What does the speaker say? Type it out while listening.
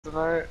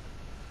tonight?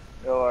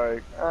 You're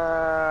like,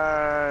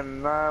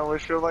 nah,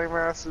 with your lame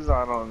asses,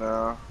 I don't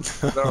know.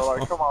 They're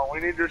like, come on,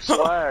 we need your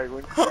swag,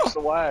 please.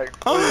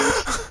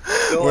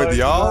 They're With like,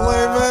 y'all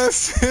lame nah.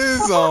 asses?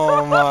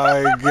 Oh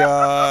my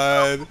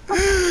god.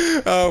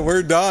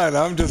 We're done.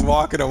 I'm just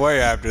walking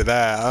away after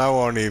that. I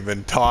won't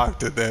even talk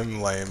to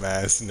them lame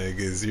ass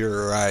niggas.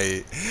 You're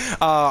right.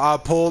 I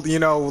pulled,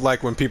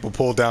 like when people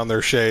pull down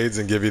their shades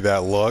and give you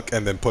that look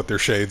and then put their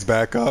shades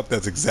back up.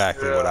 That's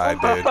exactly what I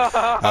did.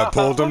 I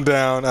pulled them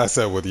down. I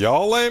said, with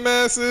y'all lame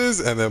asses,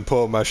 and then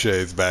pulled my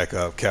shades back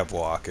up. Kept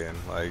walking.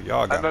 Like,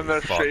 y'all And got then me they're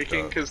fucked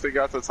shaking up. because they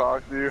got to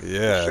talk to you. They're Yeah,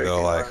 they're shaking out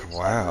of like, excitement.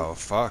 wow,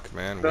 fuck,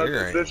 man, They're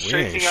we ain't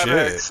shaking out of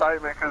shit.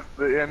 excitement because,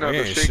 We they're ain't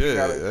shaking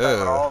out of shit. excitement,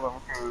 Yeah. all of them,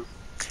 because...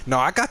 No,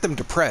 I got them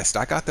depressed.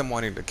 I got them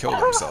wanting to kill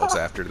themselves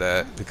after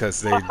that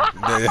because they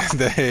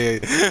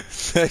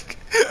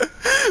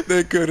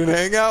they couldn't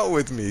hang out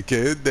with me,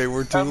 kid. They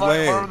were too And like,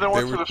 whenever lame. they They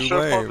went were to the too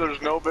strip club, lame.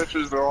 there's no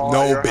bitches. They're all at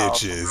No your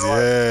house. And bitches.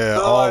 Yeah,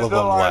 all of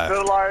them left.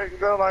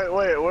 they're like,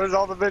 wait, where's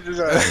all the bitches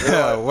at? They're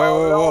Yeah, like, whoa, oh,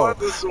 whoa, they all whoa. at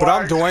the But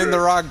I'm swag Dwayne the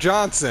strip. Rock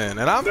Johnson,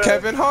 and I'm They're,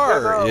 Kevin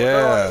Hart. they're like,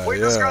 Yeah, we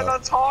just got yeah.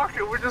 done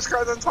talking. We just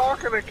got done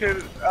talking to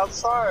kid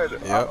outside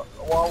Yep.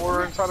 while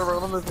we're inside of our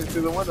limousine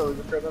through the window. We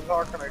just got done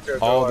talking to kid.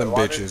 They're All like, them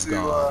why didn't bitches you?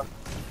 gone.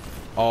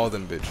 All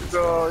them bitches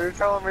So gone. you're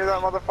telling me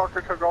that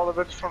motherfucker took all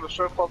the bitches from the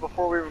strip club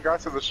before we even got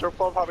to the strip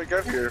club? How'd he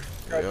get here?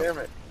 God Yep. damn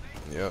it.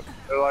 Yep.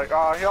 They're like,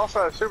 oh, he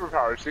also has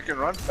superpowers. He can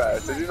run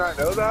fast. Did you not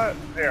know that?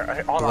 Here,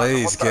 hey, hold on.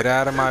 Blaze, What get the?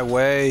 out of my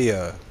way.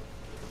 Damn,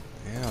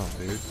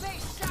 dude.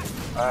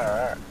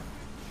 Alright.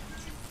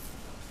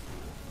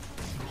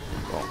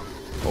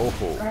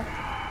 Oh.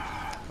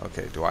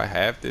 Okay, do I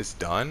have this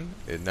done?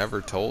 It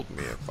never told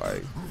me if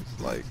I,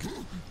 like,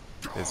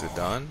 is it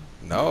done?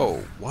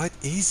 No. What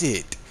is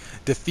it?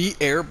 Defeat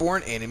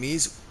airborne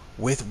enemies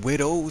with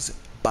Widow's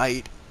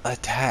Bite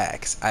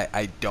attacks.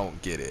 I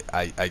don't get it.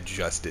 I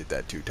just did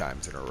that 2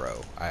 times in a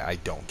row. I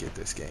don't get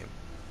this game.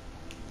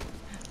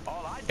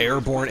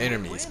 Airborne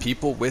enemies,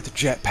 people with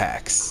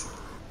jetpacks.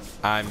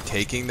 I'm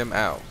taking them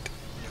out.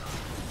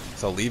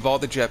 So leave all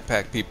the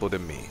jetpack people to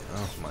me.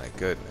 Oh my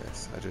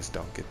goodness. I just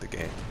don't get the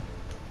game.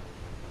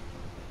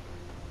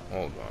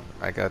 Hold on.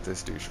 I got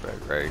this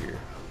douchebag right here.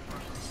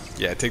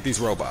 Yeah, take these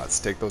robots.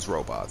 Take those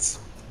robots.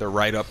 They're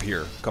right up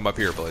here. Come up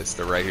here, Blaze.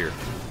 They're right here.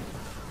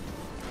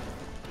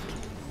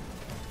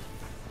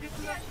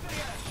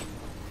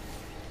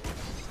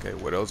 Okay,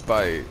 Widow's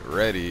Bite.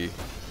 Ready.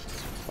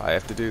 If I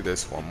have to do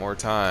this one more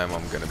time,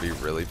 I'm gonna be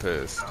really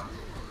pissed.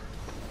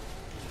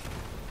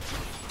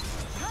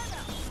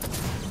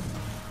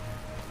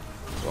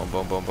 Boom,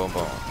 boom, boom, boom,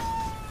 boom.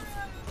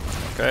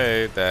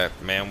 Okay, that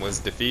man was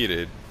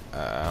defeated.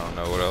 I don't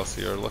know what else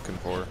you're looking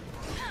for.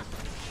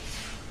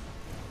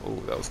 Oh,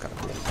 that was kind of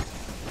cool.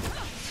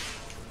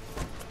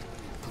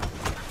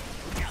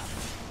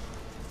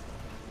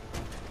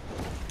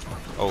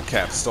 Oh,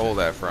 Cap stole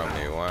that from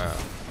me. Wow.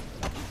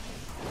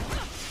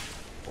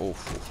 Oh,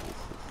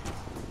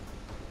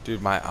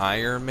 dude, my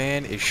Iron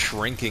Man is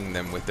shrinking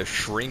them with the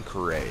shrink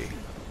ray.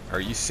 Are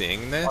you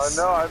seeing this?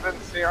 No, I've been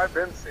seeing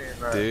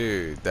that.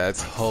 Dude,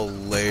 that's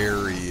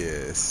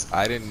hilarious.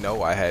 I didn't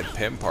know I had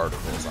PIM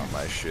particles on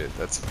my shit.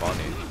 That's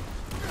funny.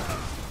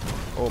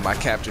 Oh, my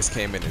Cap just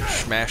came in and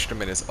smashed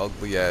him in his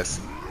ugly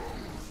ass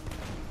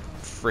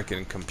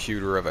freaking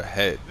computer of a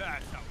head.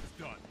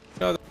 You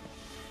know,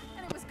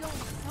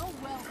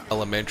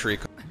 elementary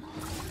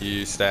you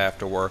used to have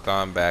to work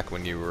on back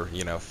when you were,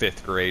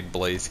 5th grade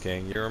Blaze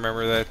King. You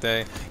remember that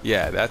thing?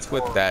 Yeah, that's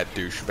what that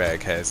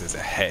douchebag has as a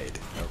head,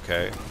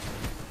 okay?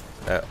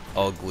 That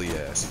ugly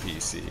ass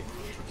PC.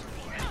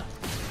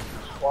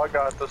 Well, I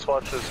got this.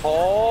 Watch this.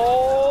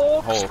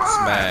 Hulk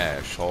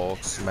smash!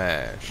 Hulk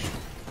smash.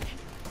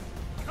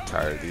 I'm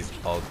tired of these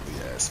ugly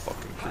ass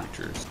fucking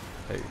creatures.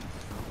 Hey.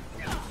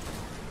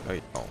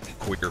 Hey, oh,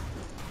 queer.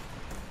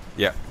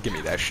 Yep, give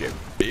me that shit,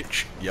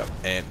 bitch. Yep,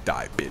 and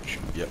die, bitch.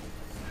 Yep.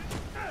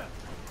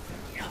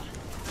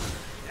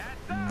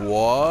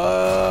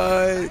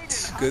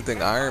 What? Good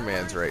thing Iron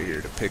Man's right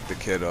here to pick the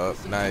kid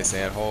up. Nice,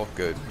 and Hulk.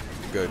 Good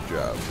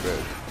job.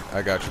 Good.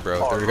 I got you,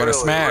 bro. They're gonna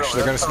smash.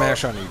 They're gonna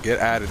smash on you. Get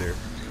out of there.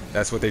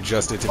 That's what they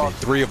just did to me.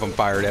 3 of them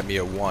fired at me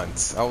at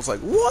once. I was like,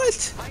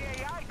 what?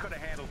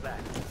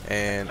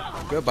 And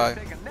goodbye.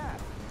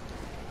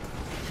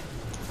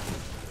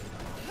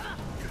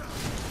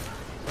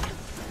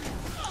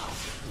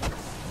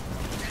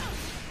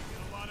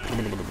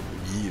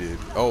 Yeeted.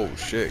 Oh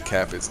shit,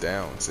 Cap is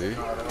down, see?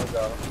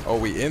 Oh,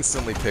 we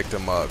instantly picked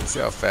him up. See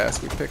how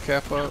fast we pick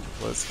Cap up?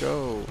 Let's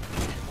go.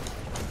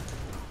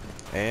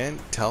 And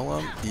tell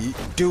him, eat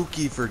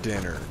Dookie for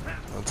dinner.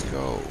 Let's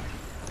go.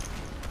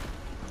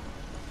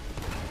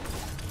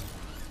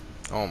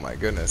 Oh my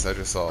goodness, I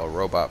just saw a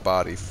robot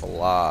body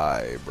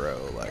fly, bro.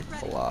 Like,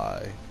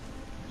 fly.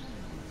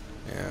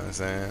 You know what I'm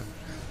saying?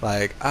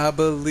 Like, I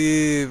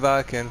believe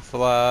I can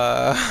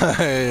fly.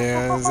 You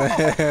know what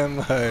I'm saying?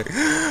 Like,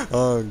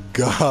 oh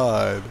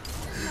god.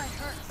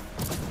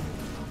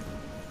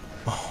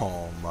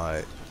 Oh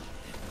my.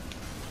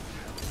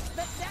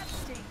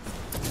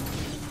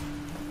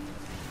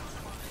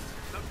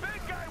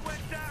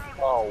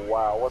 Oh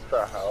wow, what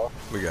the hell?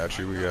 We got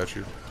you, we got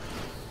you.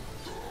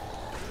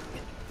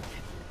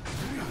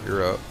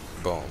 You're up.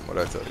 Boom,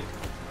 what'd I tell you?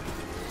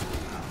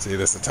 See,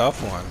 this is a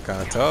tough one.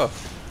 Kinda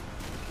tough.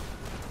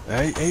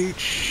 They ate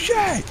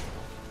shit!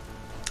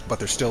 But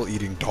they're still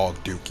eating dog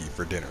dookie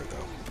for dinner,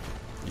 though.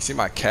 You see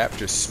my cap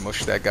just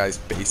smush that guy's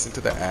base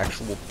into the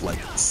actual, like,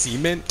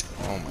 cement?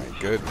 Oh my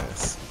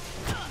goodness.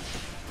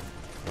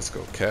 Let's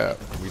go, Cap.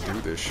 We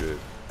do this shit.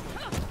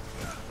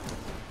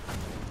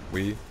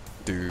 We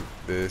do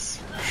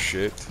this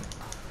shit.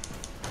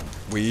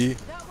 We...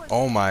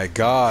 Oh my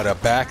god, a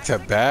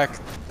back-to-back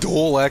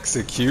dual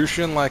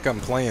execution like I'm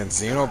playing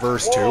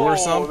Xenoverse 2 or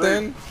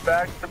something?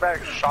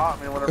 Back-to-back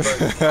shot me whenever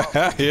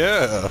I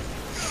Yeah.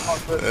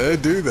 They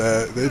do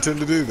that. They tend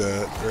to do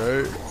that,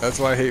 right? That's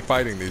why I hate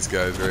fighting these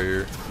guys right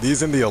here.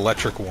 These and the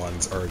electric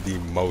ones are the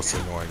most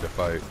annoying to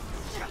fight.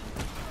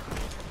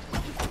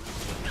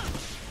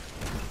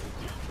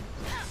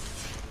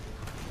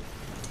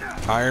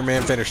 Iron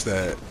Man, finish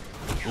that.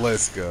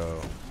 Let's go.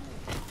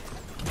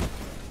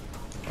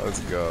 Let's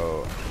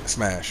go.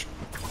 Smash.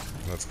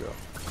 Let's go.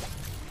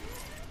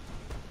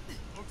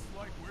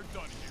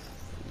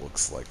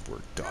 Looks like we're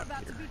done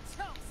here.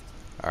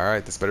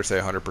 Alright, this better say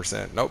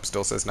 100%. Nope,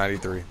 still says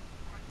 93.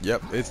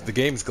 Yep, the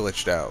game's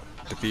glitched out.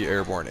 Defeat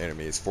airborne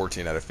enemies,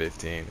 14 out of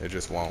 15. It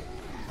just won't.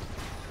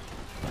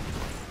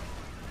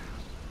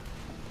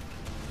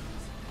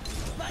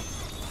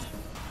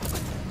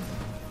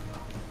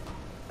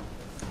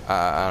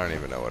 I don't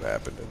even know what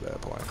happened at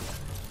that point.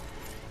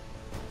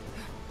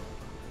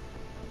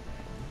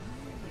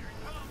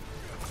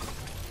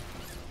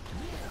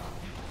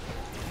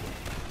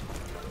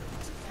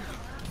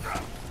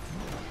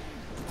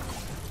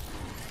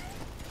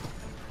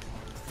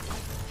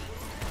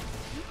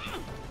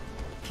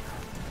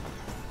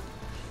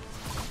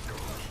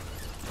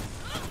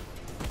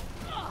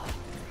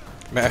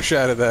 Mash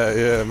out of that,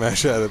 yeah,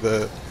 mash out of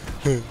that.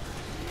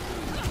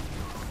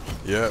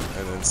 Yep,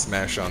 and then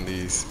smash on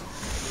these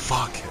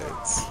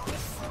fuckheads.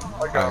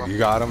 You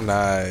got him,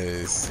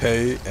 nice.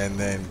 Hey, and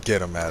then get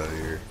him out of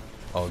here.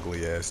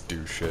 Ugly ass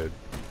douchehead.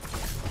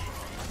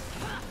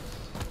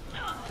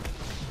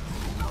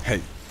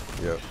 Hey,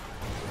 yep.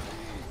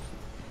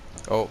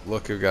 Oh,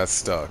 look who got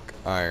stuck.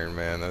 Iron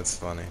Man, that's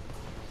funny.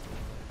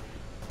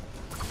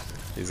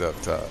 He's up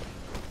top.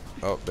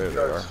 Oh, there they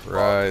are.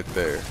 Right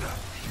there.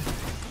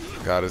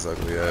 Got his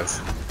ugly ass.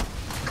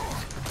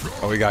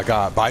 Oh, he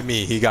got by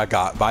me. He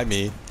got by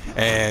me.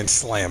 And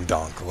slam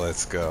dunk.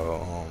 Let's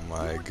go. Oh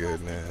my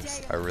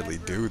goodness. I really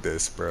do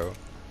this, bro.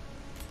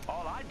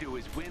 All I do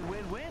is win,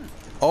 win, win.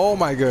 Oh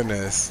my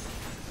goodness.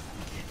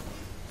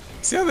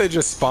 See how they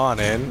just spawn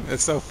in?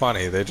 It's so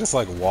funny. They just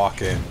like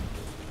walk in.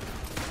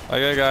 Like,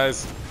 hey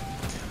guys.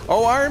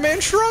 Oh, Iron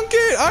Man shrunk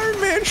it! Iron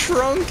Man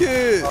shrunk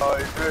it! Oh,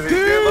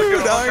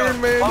 dude, Iron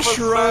Man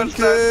shrunk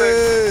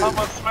it!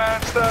 I'ma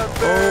smash that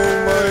thing!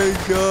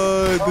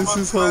 Oh my god, this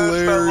is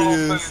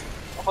hilarious.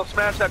 I'ma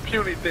smash that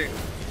puny thing.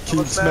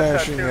 Keep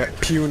smashing that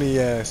puny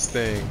ass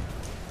thing.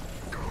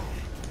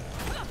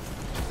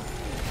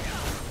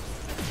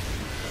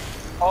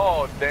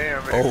 Oh,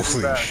 damn, man.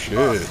 Holy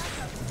shit.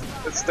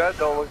 It's dead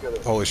though, look at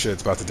it. Holy shit,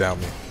 it's about to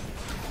down me.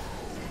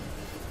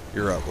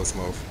 You're up, let's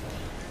move.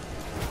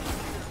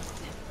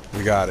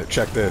 We got it.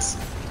 Check this.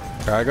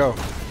 Here I go.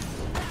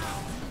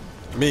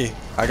 Me.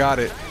 I got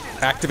it.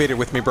 Activate it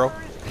with me, bro.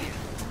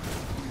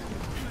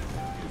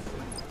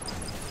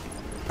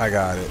 I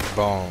got it.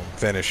 Boom.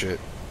 Finish it.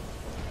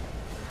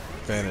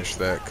 Finish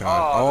that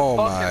con. Oh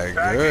my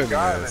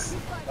goodness.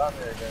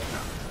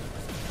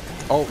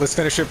 Oh, let's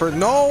finish it first.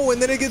 No,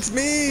 and then it gets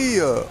me.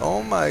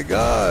 Oh my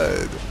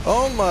god.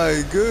 Oh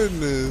my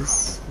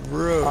goodness.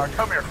 Bro.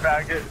 Come here,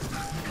 faggot.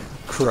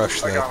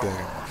 Crush that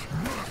thing.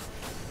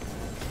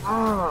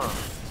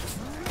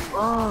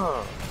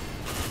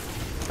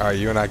 Alright,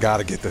 you and I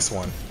gotta get this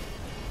one.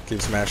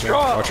 Keep smashing.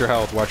 Watch your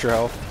health, watch your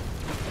health.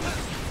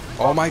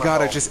 Oh my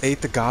god, I just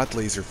ate the god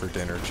laser for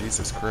dinner.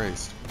 Jesus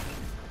Christ.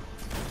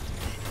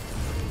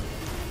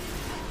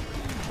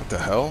 What the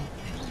hell?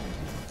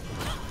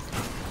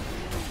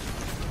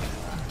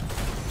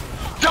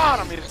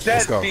 Got him, he's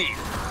dead.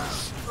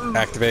 Let's go.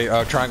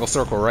 Activate triangle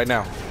circle right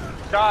now.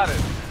 Got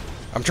it.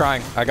 I'm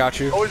trying. I got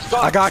you. Oh,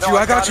 I got you.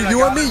 I got you.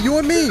 You and me. You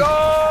and me.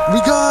 No! We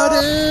got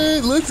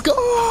it. Let's go.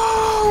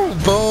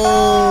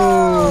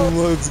 Boom.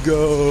 Let's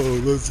go.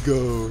 Let's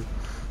go.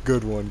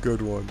 Good one.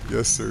 Good one.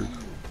 Yes, sir.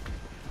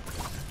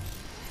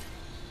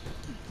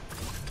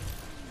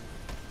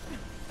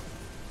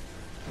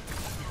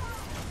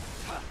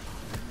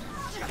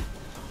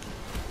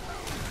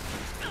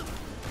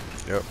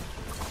 Yep.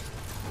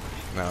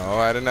 No,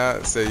 I did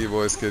not say you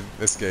boys could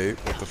escape.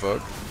 What the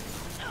fuck?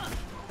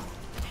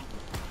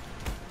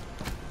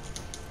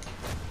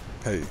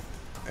 Hey,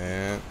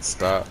 and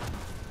stop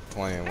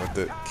playing with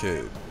the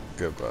kid.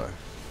 Goodbye.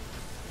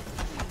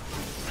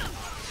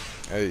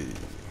 Hey.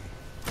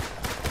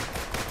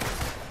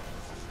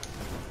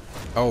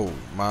 Oh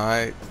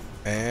my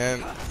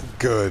and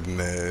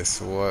goodness,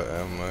 what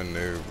a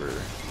maneuver.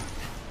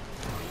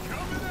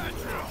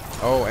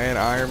 Oh, and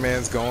Iron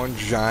Man's going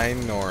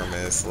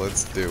ginormous.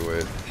 Let's do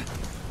it.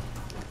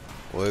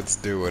 Let's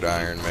do it,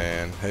 Iron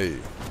Man. Hey.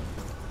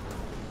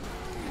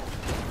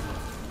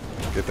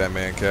 Get that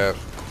man, Cap.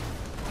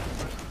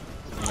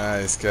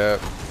 Nice, Cap.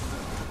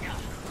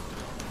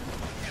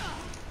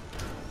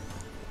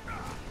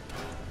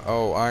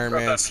 Oh, Iron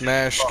Man,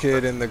 smash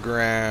kid in the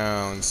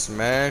ground.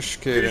 Smash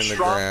kid in the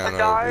ground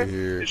over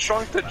here. He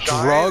shrunk the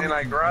giant and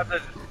I grabbed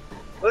the...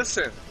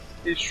 Listen,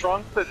 he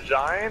shrunk the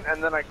giant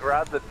and then I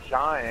grabbed the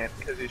giant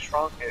because he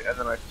shrunk it and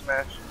then I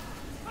smashed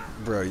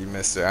it. Bro, you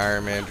missed it.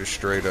 Iron Man just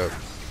straight up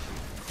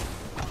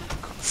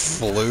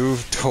flew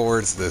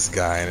towards this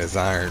guy in his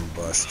Iron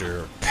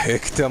Buster,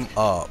 picked him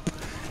up,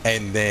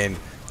 and then...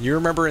 You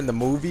remember in the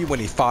movie when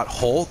he fought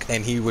Hulk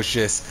and he was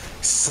just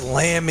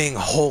slamming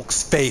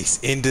Hulk's face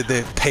into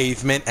the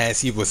pavement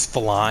as he was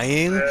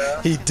flying?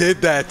 Yeah. He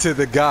did that to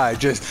the guy,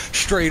 just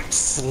straight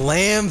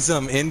slams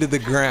him into the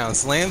ground,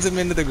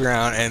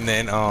 and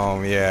then,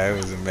 yeah, it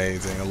was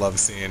amazing. I love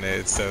seeing it.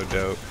 It's so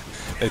dope.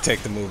 They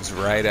take the moves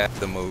right at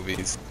the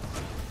movies.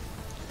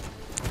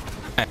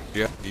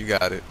 Yeah, you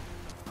got it.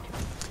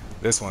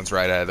 This one's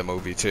right out of the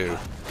movie too.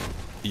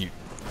 You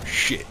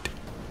shit.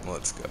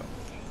 Let's go.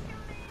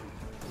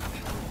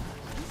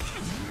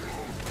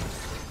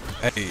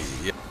 Hey,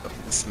 yep,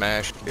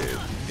 smash kid.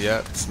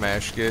 Yep,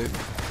 smash kid.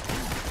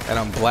 And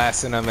I'm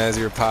blasting them as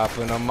you're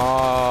popping them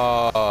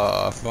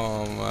off.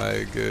 Oh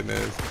my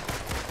goodness.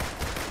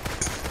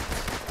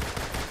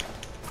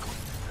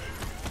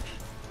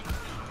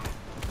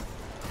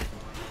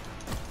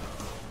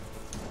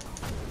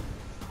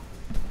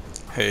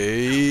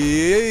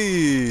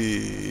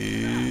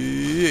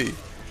 Hey.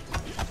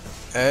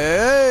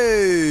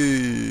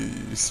 Hey.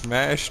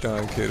 Smashed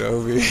on kid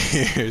over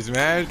here.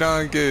 Smashed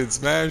on kid.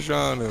 Smash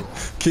on him.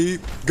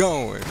 Keep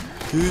going.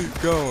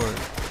 Keep going.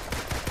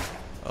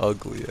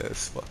 Ugly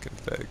ass fucking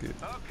faggot.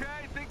 Okay,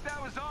 I think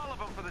that was all of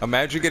them for the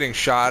Imagine getting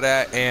shot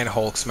at and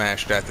Hulk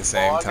smashed at the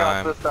same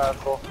time. I got this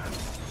asshole.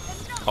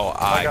 Oh,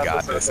 I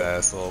got this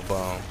asshole.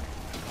 Boom.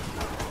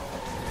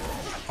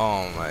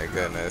 Oh my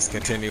goodness.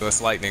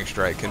 Continuous lightning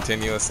strike.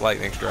 Continuous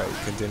lightning strike.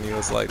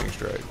 Continuous lightning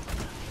strike.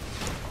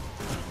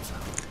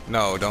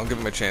 No, don't give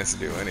him a chance to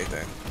do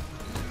anything.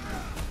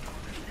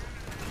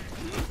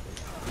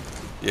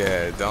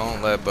 Yeah,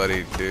 don't let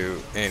Buddy do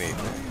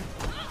anything.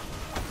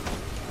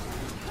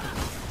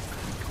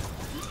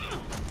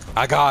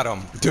 I got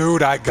him.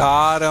 Dude, I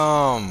got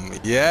him.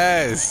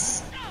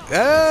 Yes.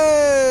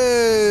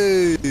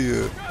 Hey.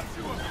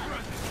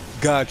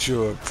 Got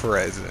you a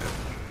present.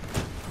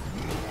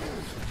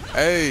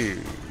 Hey.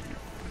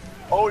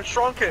 Oh, he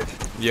shrunk it.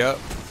 Yep.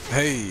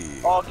 Hey.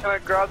 Oh, can I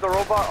grab the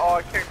robot? Oh,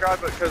 I can't grab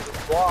it because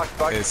it's blocked.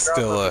 But It's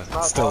still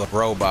a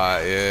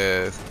robot,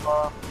 yeah.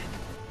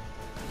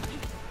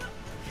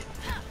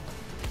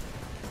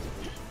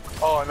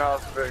 Oh, now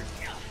it's big.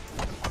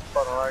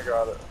 Fun when I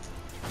got it.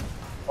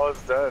 Oh,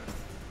 it's dead.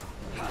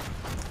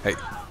 Hey,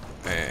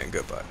 and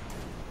goodbye.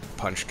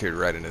 Punch kid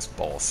right in his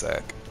ball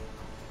sack.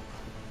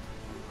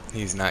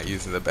 He's not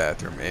using the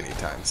bathroom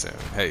anytime soon.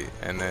 Hey,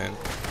 and then,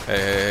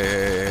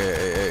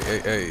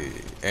 hey,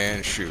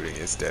 and shooting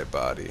his dead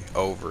body.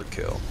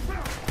 Overkill.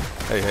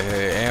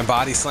 Hey, and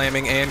body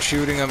slamming and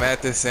shooting him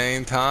at the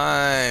same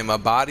time. A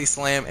body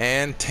slam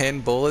and 10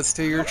 bullets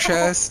to your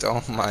chest?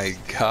 Oh my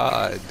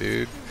god,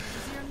 dude.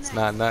 It's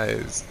not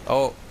nice.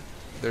 Oh,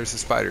 there's a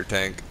spider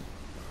tank.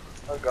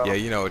 Yeah,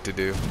 you know what to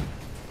do.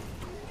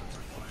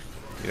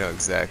 You know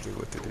exactly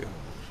what to do.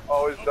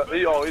 Oh, he's done.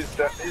 He's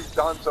dead. He's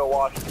done. So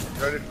watch.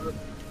 You ready for this?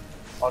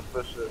 Watch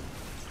this shit.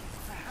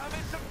 I'm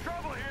in some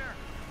trouble here.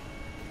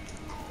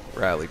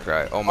 Rally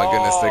cry. Oh my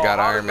goodness, they got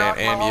Iron Man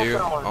and you.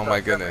 down. Oh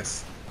my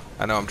goodness.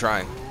 I know, I'm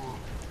trying.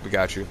 We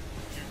got you.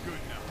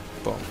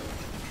 Boom.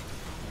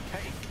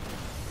 Hey,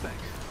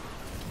 thanks.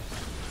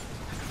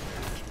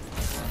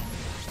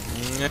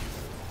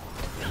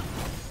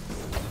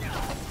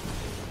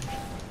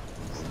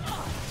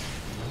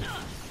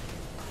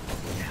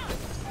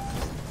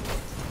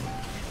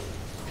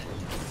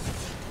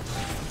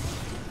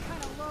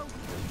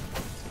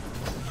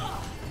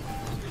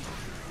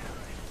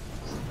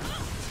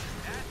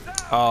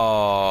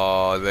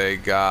 Oh, they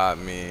got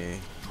me.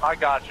 I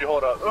got you.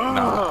 Hold up.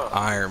 Nah,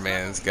 Iron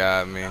Man's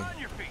got me. On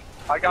your feet.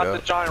 I got Yep.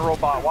 the giant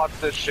robot. Watch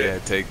this shit. Yeah,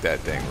 take that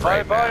thing Bye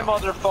right bye, now.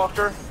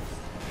 motherfucker.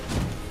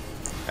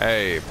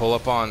 Hey, pull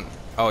up on...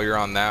 Oh, you're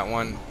on that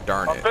one?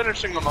 Darn I'm it.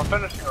 finishing him. I'm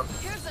finishing him.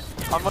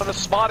 I'm gonna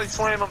spotty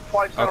slam him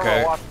twice in a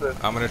Okay, row. Watch this.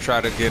 I'm gonna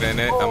try to get in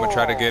it. I'm gonna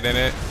try to get in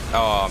it.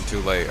 Oh, I'm too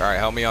late. Alright,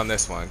 help me on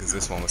this one, because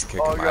this one was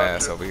kicking Oh, my got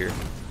ass you. over here.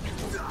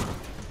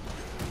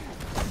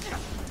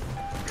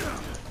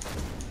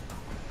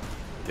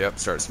 Yep,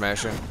 start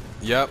smashing.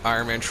 Yep,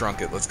 Iron Man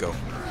shrunk it. Let's go.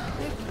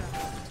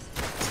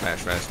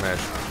 Smash, smash, smash.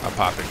 I'm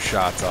popping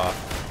shots off.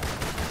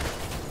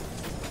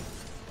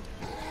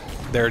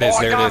 There it is,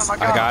 there it is. I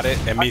got it,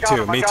 and me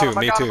too, me too,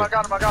 me too. I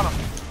got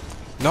him.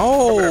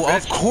 No,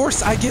 of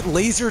course I get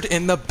lasered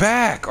in the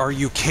back. Are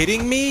you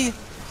kidding me?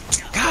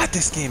 God,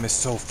 this game is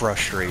so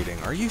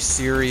frustrating. Are you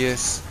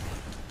serious?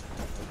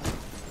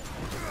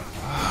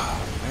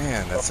 Oh,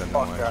 man, that's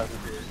annoying.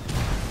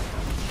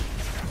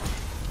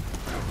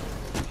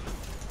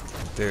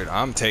 Dude,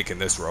 I'm taking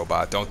this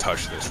robot. Don't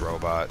touch this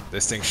robot.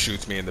 This thing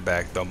shoots me in the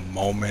back the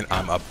moment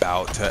I'm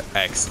about to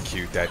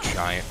execute that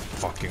giant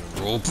fucking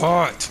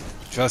robot.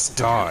 Just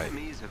die.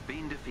 Enemies have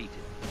been defeated.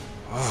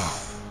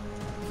 Oh.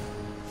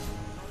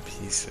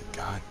 Piece of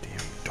goddamn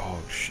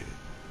dog shit.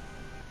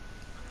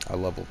 I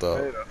leveled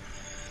up. Made a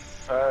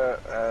fat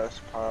ass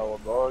pile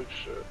of dog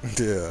shit.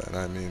 Yeah, and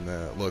I mean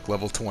that. Look,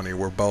 level 20.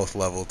 We're both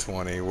level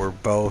 20. We're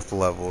both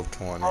level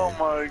 20. Oh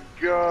my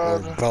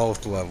god. We're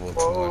both level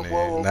Oh, 20.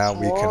 level Now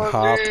we can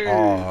hop 20.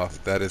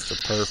 off. That is the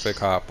perfect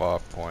hop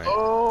off point.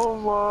 Oh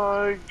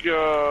my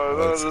god,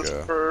 Let's that is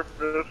go.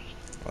 perfect.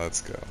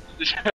 Let's go.